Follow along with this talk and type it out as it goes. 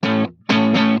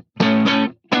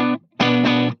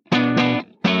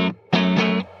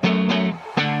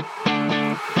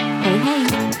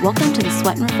Welcome to the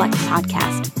Sweat and Reflect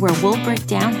podcast, where we'll break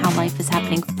down how life is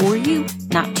happening for you,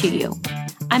 not to you.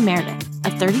 I'm Meredith, a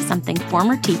 30-something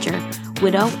former teacher,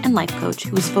 widow, and life coach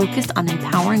who is focused on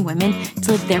empowering women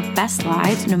to live their best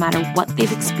lives no matter what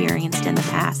they've experienced in the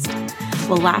past.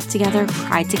 We'll laugh together,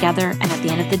 cry together, and at the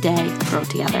end of the day, grow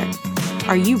together.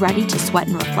 Are you ready to sweat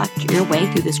and reflect your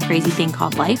way through this crazy thing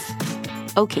called life?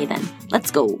 Okay then,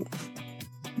 let's go.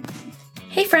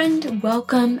 Hey friend,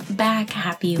 welcome back.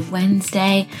 Happy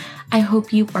Wednesday. I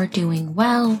hope you are doing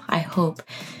well. I hope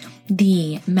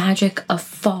the magic of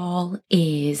fall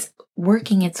is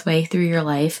working its way through your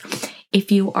life.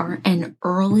 If you are an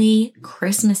early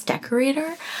Christmas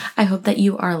decorator, I hope that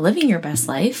you are living your best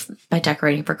life by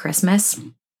decorating for Christmas.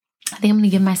 I think I'm going to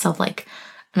give myself like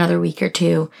another week or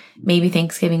two, maybe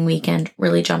Thanksgiving weekend,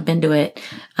 really jump into it.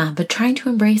 But trying to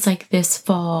embrace like this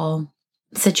fall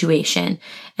situation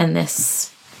and this,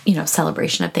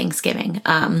 celebration of Thanksgiving.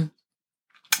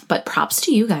 But props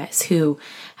to you guys who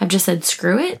have just said,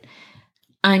 screw it.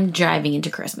 I'm driving into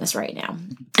Christmas right now.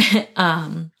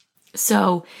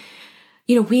 So,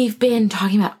 we've been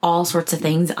talking about all sorts of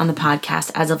things on the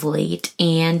podcast as of late.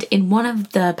 And in one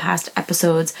of the past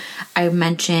episodes, I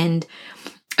mentioned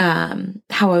how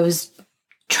I was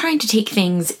trying to take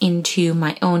things into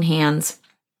my own hands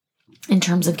in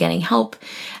terms of getting help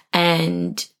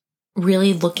and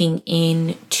really looking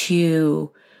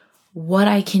into what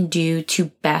I can do to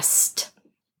best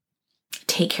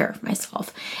take care of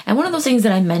myself. And one of those things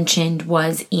that I mentioned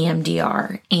was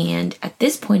EMDR. And at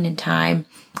this point in time,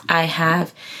 I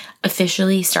have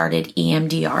officially started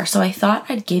EMDR. So I thought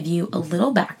I'd give you a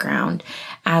little background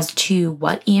as to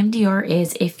what EMDR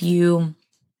is if you,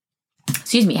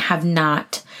 have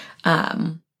not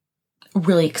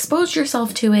really exposed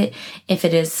yourself to it, if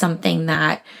it is something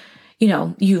that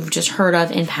you've just heard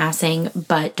of in passing,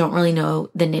 but don't really know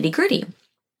the nitty gritty.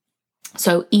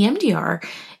 So EMDR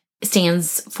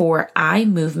stands for eye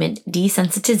movement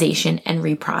desensitization and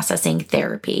reprocessing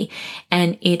therapy.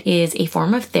 And it is a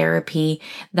form of therapy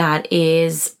that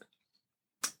is,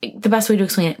 the best way to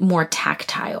explain it, more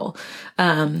tactile.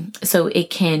 So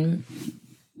it can,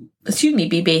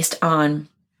 be based on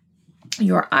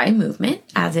your eye movement,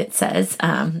 as it says,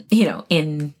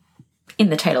 in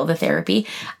the title of the therapy,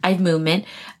 eye movement,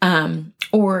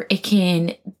 or it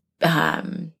can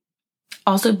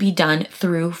also be done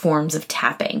through forms of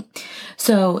tapping.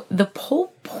 So the whole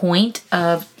point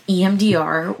of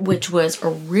EMDR, which was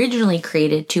originally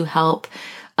created to help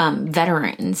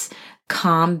veterans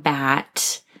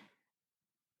combat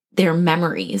their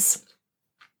memories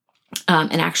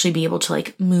and actually be able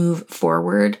to move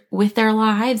forward with their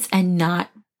lives and not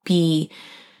be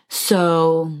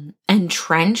so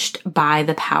entrenched by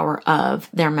the power of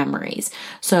their memories.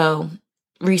 So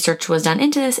research was done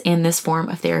into this, and this form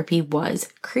of therapy was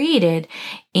created,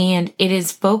 and it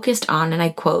is focused on, and I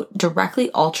quote, directly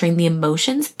altering the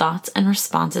emotions, thoughts, and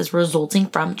responses resulting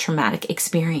from traumatic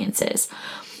experiences.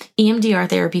 EMDR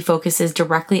therapy focuses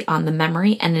directly on the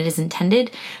memory, and it is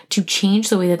intended to change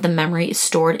the way that the memory is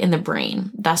stored in the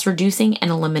brain, thus reducing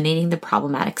and eliminating the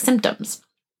problematic symptoms.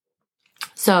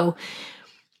 So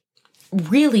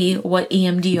really what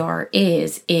EMDR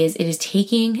is it is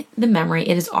taking the memory.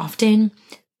 It is often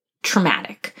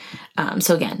traumatic.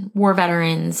 So again, war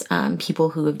veterans, people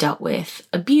who have dealt with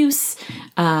abuse,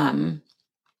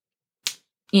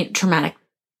 traumatic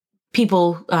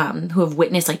people who have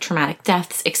witnessed traumatic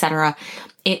deaths, etc.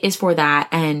 It is for that.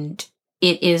 And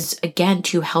it is, again,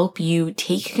 to help you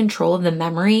take control of the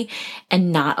memory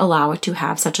and not allow it to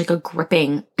have such a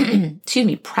gripping,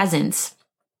 presence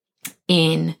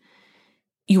in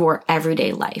your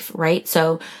everyday life, right?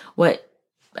 So what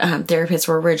therapists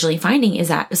were originally finding is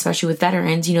that, especially with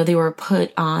veterans, they were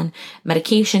put on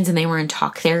medications and they were in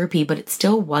talk therapy, but it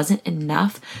still wasn't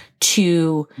enough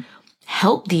to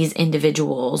help these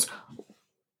individuals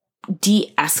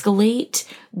de-escalate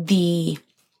the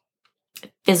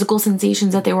physical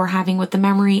sensations that they were having with the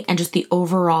memory and just the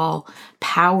overall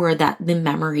power that the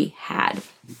memory had.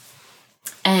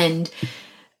 And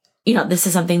this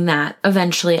is something that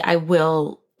eventually I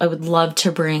would love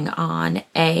to bring on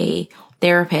a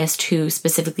therapist who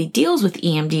specifically deals with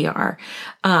EMDR,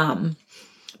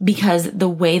 because the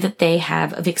way that they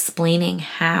have of explaining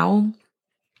how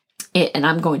it, and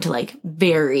I'm going to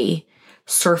very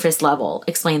surface level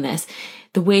explain this,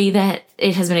 the way that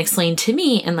it has been explained to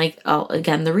me, and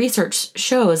again, the research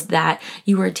shows that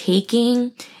you are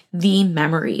taking the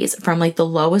memories from the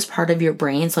lowest part of your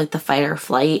brain, so the fight or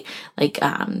flight, the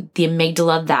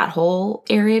amygdala, that whole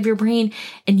area of your brain,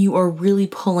 and you are really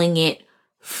pulling it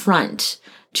front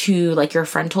to your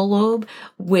frontal lobe,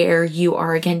 where you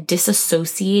are again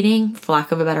disassociating, for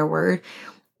lack of a better word,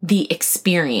 the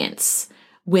experience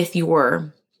with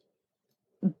your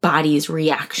body's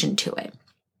reaction to it.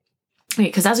 Right?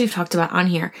 Because as we've talked about on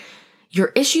here,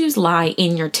 your issues lie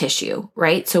in your tissue,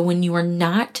 right? So when you are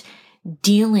not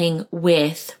dealing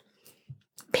with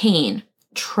pain,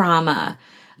 trauma,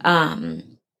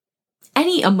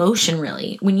 any emotion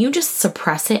really, when you just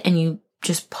suppress it and you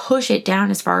just push it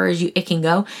down as far as it can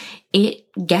go, it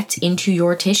gets into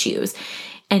your tissues.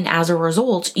 And as a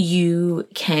result, you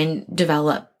can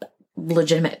develop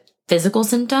legitimate physical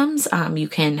symptoms. You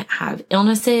can have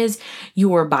illnesses.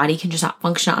 Your body can just not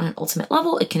function on an ultimate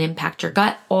level. It can impact your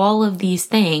gut. All of these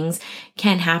things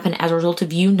can happen as a result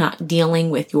of you not dealing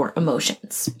with your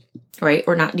emotions, right?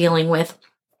 Or not dealing with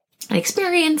an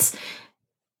experience,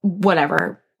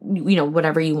 whatever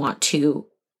you want to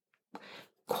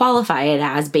qualify it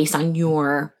as based on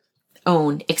your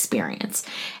own experience.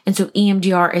 And so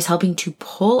EMDR is helping to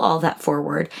pull all that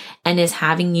forward and is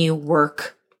having you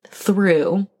work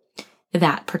through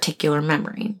that particular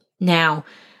memory. Now,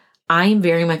 I'm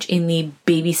very much in the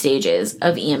baby stages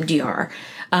of EMDR.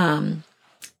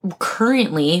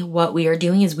 Currently, what we are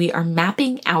doing is we are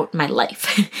mapping out my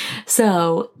life.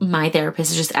 So my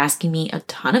therapist is just asking me a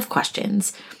ton of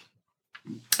questions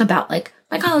about like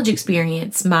my college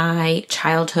experience, my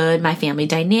childhood, my family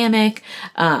dynamic,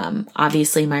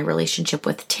 obviously my relationship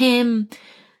with Tim,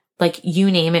 like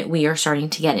you name it, we are starting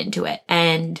to get into it.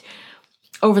 And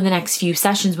over the next few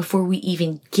sessions, before we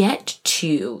even get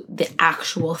to the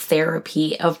actual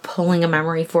therapy of pulling a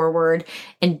memory forward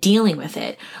and dealing with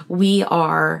it, we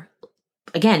are,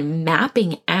 again,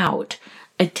 mapping out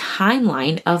a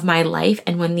timeline of my life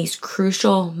and when these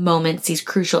crucial moments, these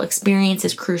crucial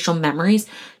experiences, crucial memories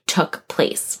took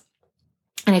place.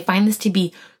 And I find this to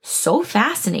be so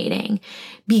fascinating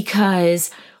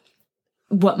because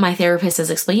what my therapist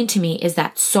has explained to me is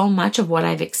that so much of what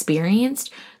I've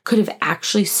experienced could have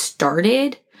actually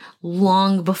started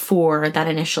long before that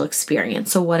initial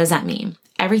experience. So what does that mean?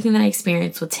 Everything that I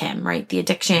experienced with Tim, right? The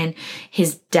addiction,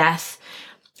 his death,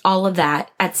 all of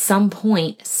that at some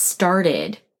point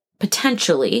started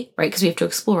potentially, right? Because we have to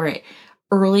explore it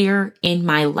earlier in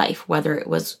my life, whether it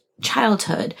was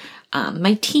childhood,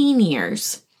 my teen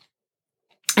years.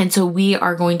 And so we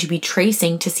are going to be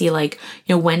tracing to see like,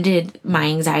 when did my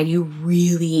anxiety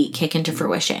really kick into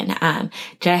fruition?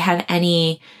 Did I have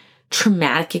any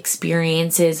traumatic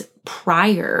experiences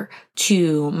prior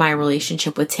to my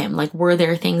relationship with Tim? Like, were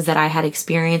there things that I had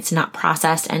experienced, not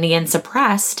processed, and again,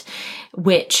 suppressed,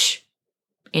 which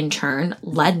in turn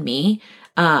led me,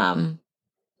 to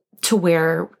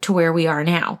where we are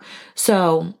now.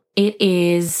 So it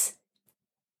is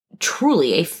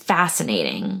truly a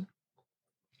fascinating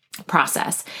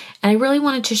process. And I really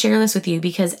wanted to share this with you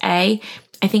because I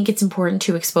think it's important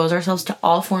to expose ourselves to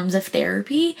all forms of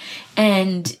therapy,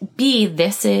 and B,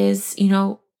 this is,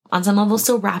 on some level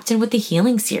still wrapped in with the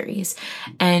healing series,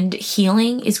 and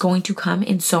healing is going to come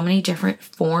in so many different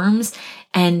forms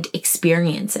and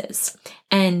experiences.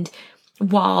 And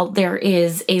while there are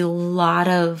a lot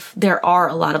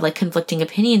of like conflicting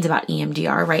opinions about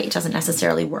EMDR, right? It doesn't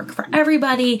necessarily work for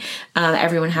everybody.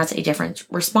 Everyone has a different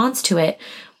response to it.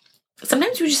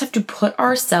 Sometimes we just have to put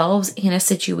ourselves in a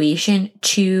situation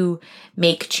to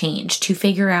make change, to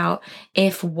figure out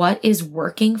if what is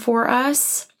working for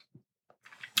us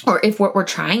or if what we're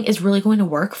trying is really going to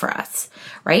work for us,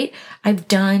 right? I've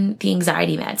done the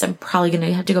anxiety meds. I'm probably going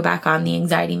to have to go back on the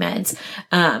anxiety meds.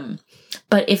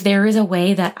 But if there is a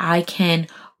way that I can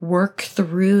work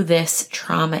through this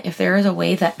trauma, if there is a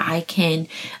way that I can,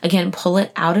 again, pull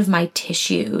it out of my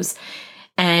tissues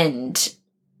and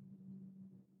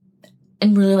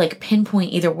really like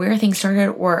pinpoint either where things started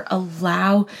or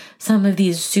allow some of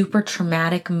these super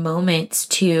traumatic moments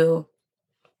to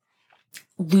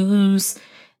lose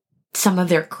some of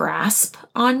their grasp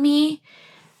on me,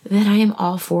 then I am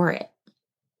all for it,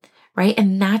 right?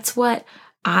 And that's what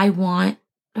I want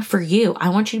for you. I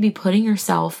want you to be putting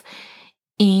yourself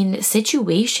in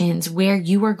situations where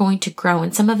you are going to grow.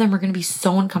 And some of them are going to be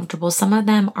so uncomfortable. Some of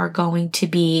them are going to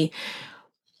be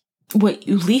what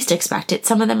you least expected.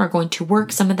 Some of them are going to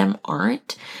work. Some of them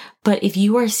aren't. But if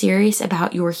you are serious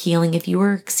about your healing, if you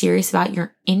are serious about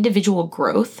your individual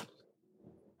growth,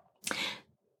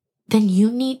 then you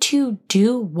need to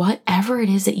do whatever it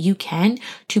is that you can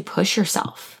to push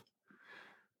yourself,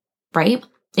 right?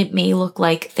 It may look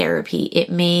like therapy. It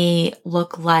may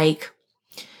look like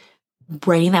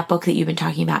writing that book that you've been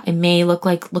talking about. It may look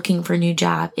like looking for a new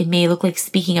job. It may look like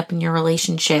speaking up in your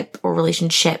relationship or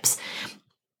relationships.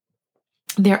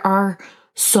 There are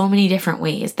so many different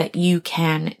ways that you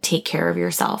can take care of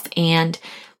yourself. And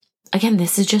again,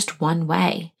 this is just one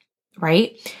way,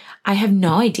 right? I have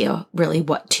no idea really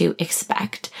what to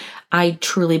expect. I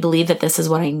truly believe that this is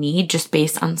what I need just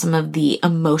based on some of the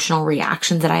emotional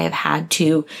reactions that I have had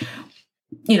to,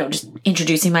 just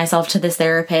introducing myself to this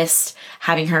therapist,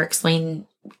 having her explain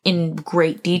in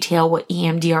great detail what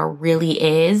EMDR really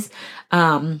is.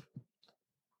 And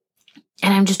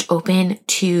I'm just open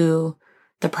to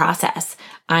the process.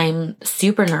 I'm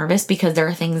super nervous because there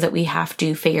are things that we have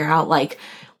to figure out, like,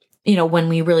 when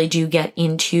we really do get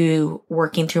into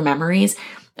working through memories.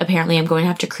 Apparently I'm going to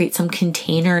have to create some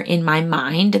container in my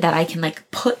mind that I can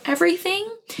put everything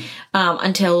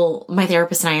until my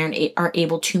therapist and I are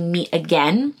able to meet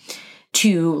again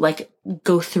to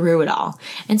go through it all.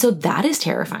 And so that is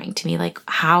terrifying to me.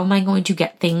 How am I going to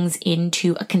get things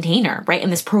into a container, right? In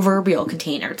this proverbial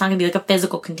container. It's not gonna be a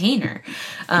physical container.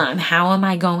 How am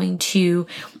I going to,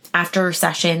 after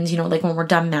sessions, when we're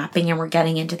done mapping and we're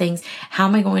getting into things, how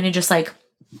am I going to just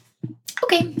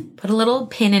okay, put a little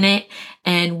pin in it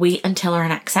and wait until our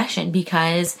next session?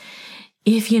 Because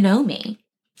if you know me,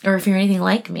 or if you're anything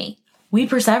like me, we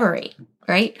perseverate,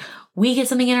 right? We get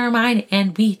something in our mind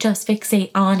and we just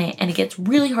fixate on it, and it gets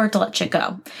really hard to let shit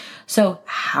go. So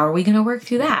how are we going to work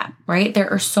through that, right? There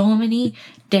are so many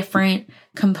different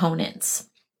components.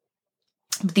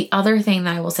 But the other thing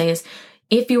that I will say is,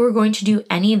 if you were going to do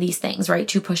any of these things, right,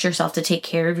 to push yourself, to take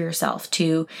care of yourself,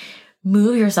 to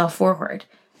move yourself forward,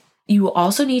 you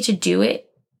also need to do it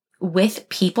with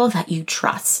people that you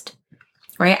trust,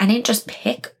 right? I didn't just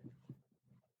pick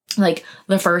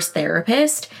the first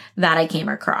therapist that I came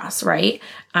across, right?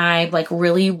 I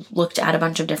really looked at a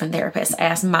bunch of different therapists. I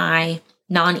asked my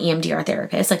non-EMDR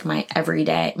therapist, my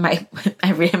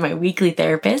my weekly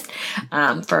therapist,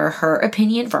 for her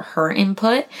opinion, for her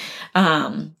input.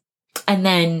 And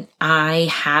then I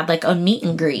had a meet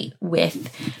and greet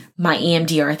with my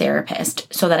EMDR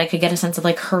therapist so that I could get a sense of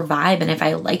her vibe, and if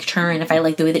I liked her and if I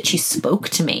liked the way that she spoke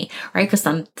to me, right? Because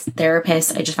some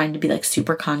therapists I just find to be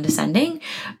super condescending.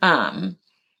 And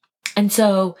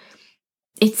so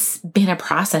it's been a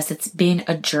process. It's been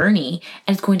a journey,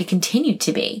 and it's going to continue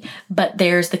to be, but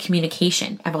there's the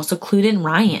communication. I've also clued in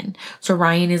Ryan. So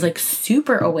Ryan is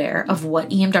super aware of what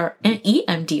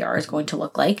EMDR is going to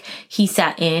look like. He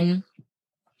sat in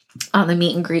on the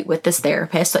meet and greet with this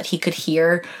therapist so that he could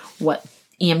hear what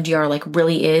EMDR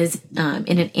really is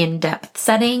in an in-depth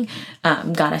setting,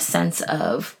 got a sense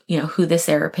of, who this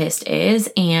therapist is.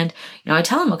 And, I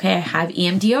tell him, okay, I have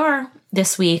EMDR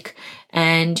this week,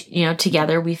 and,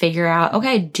 together we figure out,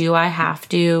 okay, do I have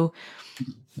to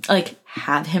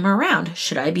have him around?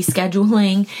 Should I be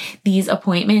scheduling these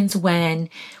appointments when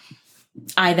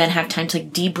I then have time to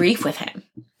debrief with him?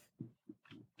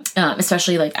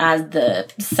 Especially as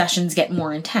the sessions get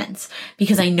more intense,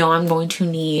 because I know I'm going to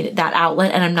need that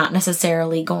outlet, and I'm not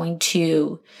necessarily going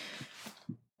to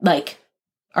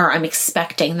or I'm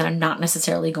expecting that I'm not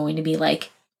necessarily going to be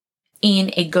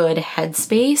in a good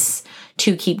headspace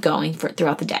to keep going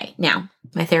throughout the day. Now,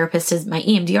 my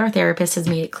EMDR therapist has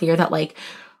made it clear that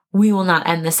we will not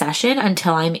end the session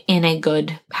until I'm in a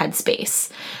good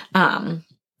headspace.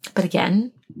 But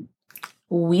again,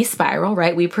 we spiral,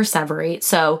 right? We perseverate.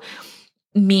 So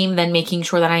me then making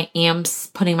sure that I am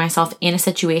putting myself in a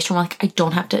situation where I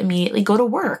don't have to immediately go to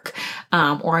work,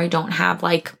 or I don't have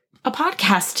a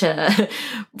podcast to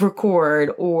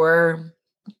record, or,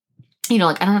 I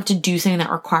don't have to do something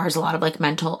that requires a lot of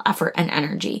mental effort and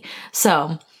energy.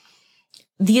 So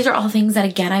these are all things that,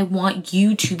 again, I want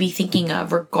you to be thinking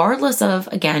of, regardless of,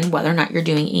 again, whether or not you're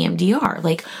doing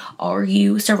EMDR. Are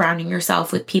you surrounding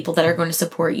yourself with people that are going to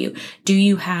support you? Do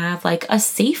you have a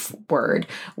safe word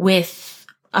with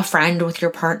a friend, with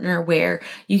your partner, where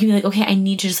you can be okay, I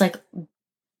need to just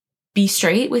be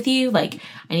straight with you. I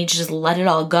need to just let it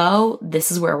all go.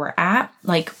 This is where we're at.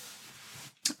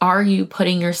 Are you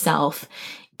putting yourself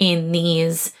in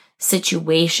these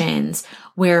situations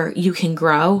where you can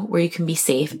grow, where you can be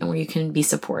safe, and where you can be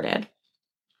supported,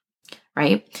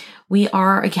 right? We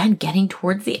are, again, getting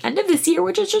towards the end of this year,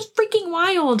 which is just freaking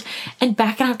wild. And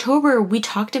back in October, we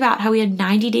talked about how we had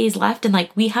 90 days left, and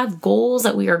we have goals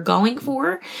that we are going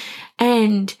for.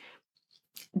 And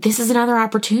this is another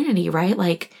opportunity, right?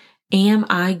 Am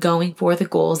I going for the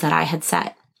goals that I had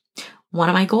set? One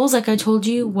of my goals, like I told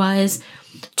you, was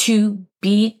to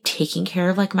be taking care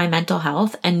of my mental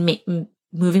health and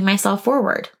moving myself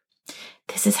forward.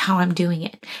 This is how I'm doing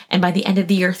it. And by the end of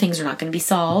the year, things are not going to be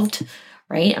solved,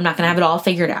 right? I'm not going to have it all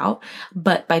figured out.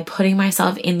 But by putting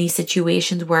myself in these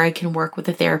situations where I can work with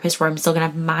a therapist, where I'm still going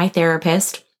to have my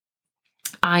therapist,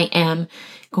 I am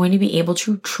going to be able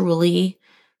to truly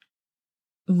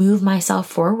move myself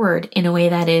forward in a way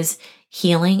that is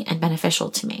healing and beneficial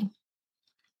to me.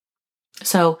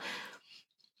 So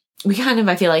we kind of,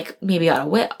 I feel like maybe got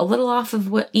a little off of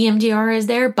what EMDR is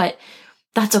there, but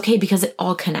that's okay because it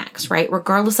all connects, right?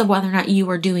 Regardless of whether or not you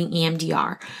are doing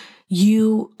EMDR,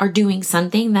 you are doing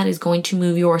something that is going to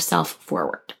move yourself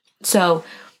forward. So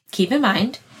keep in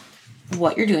mind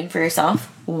what you're doing for yourself,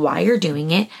 why you're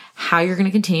doing it, how you're going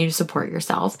to continue to support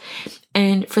yourself.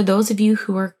 And for those of you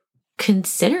who are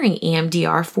considering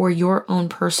EMDR for your own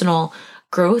personal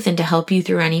growth and to help you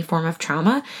through any form of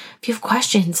trauma, if you have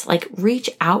questions, like reach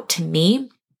out to me,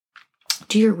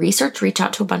 do your research, reach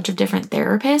out to a bunch of different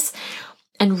therapists,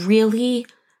 and really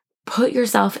put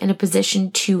yourself in a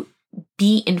position to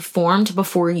be informed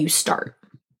before you start,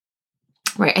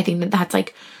 right? I think that that's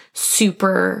like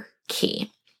super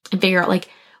key, and figure out like,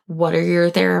 what are your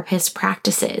therapist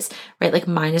practices, right? Like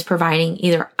mine is providing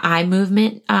either eye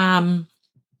movement, blanking.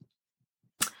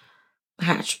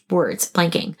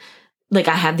 Like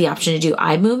I have the option to do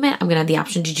eye movement. I'm going to have the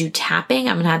option to do tapping.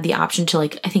 I'm going to have the option to I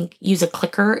think use a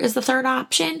clicker is the third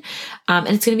option. And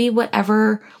it's going to be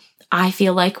whatever I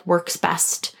feel like works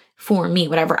best for me,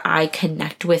 whatever I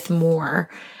connect with more.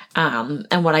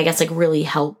 And what I guess really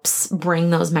helps bring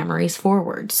those memories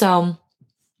forward. So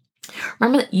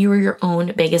remember that you are your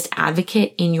own biggest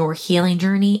advocate in your healing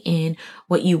journey, in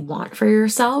what you want for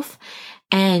yourself.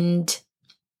 And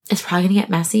it's probably going to get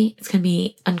messy. It's going to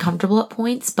be uncomfortable at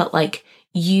points, but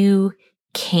you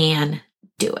can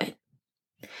do it.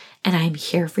 And I'm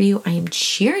here for you. I am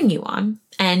cheering you on.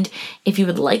 And if you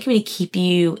would like me to keep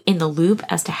you in the loop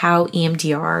as to how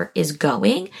EMDR is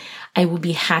going, I will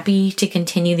be happy to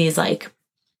continue these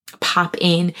pop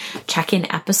in, check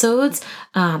in episodes.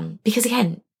 Because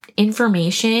again,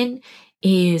 information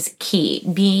is key.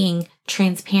 Being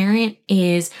transparent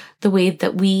is the way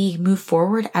that we move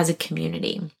forward as a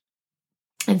community.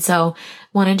 And so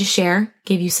wanted to share,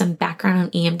 give you some background on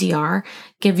EMDR,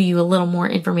 give you a little more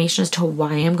information as to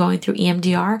why I'm going through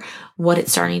EMDR, what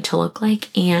it's starting to look like,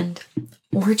 and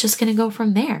we're just going to go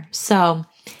from there. So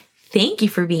thank you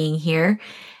for being here.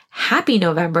 Happy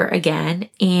November again,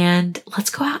 and let's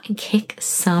go out and kick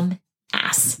some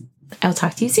ass. I'll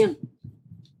talk to you soon.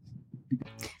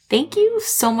 Thank you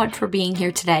so much for being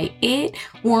here today. It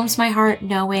warms my heart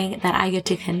knowing that I get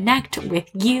to connect with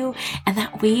you and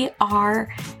that we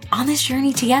are on this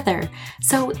journey together.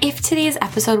 So if today's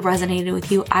episode resonated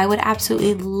with you, I would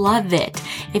absolutely love it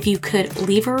if you could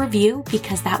leave a review,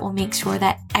 because that will make sure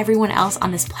that everyone else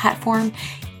on this platform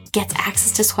gets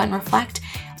access to Sweat and Reflect.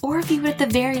 Or if you would at the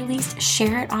very least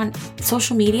share it on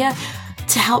social media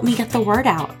to help me get the word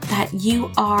out that you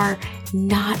are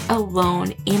not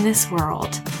alone in this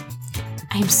world.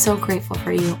 I am so grateful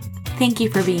for you. Thank you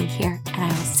for being here, and I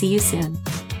will see you soon.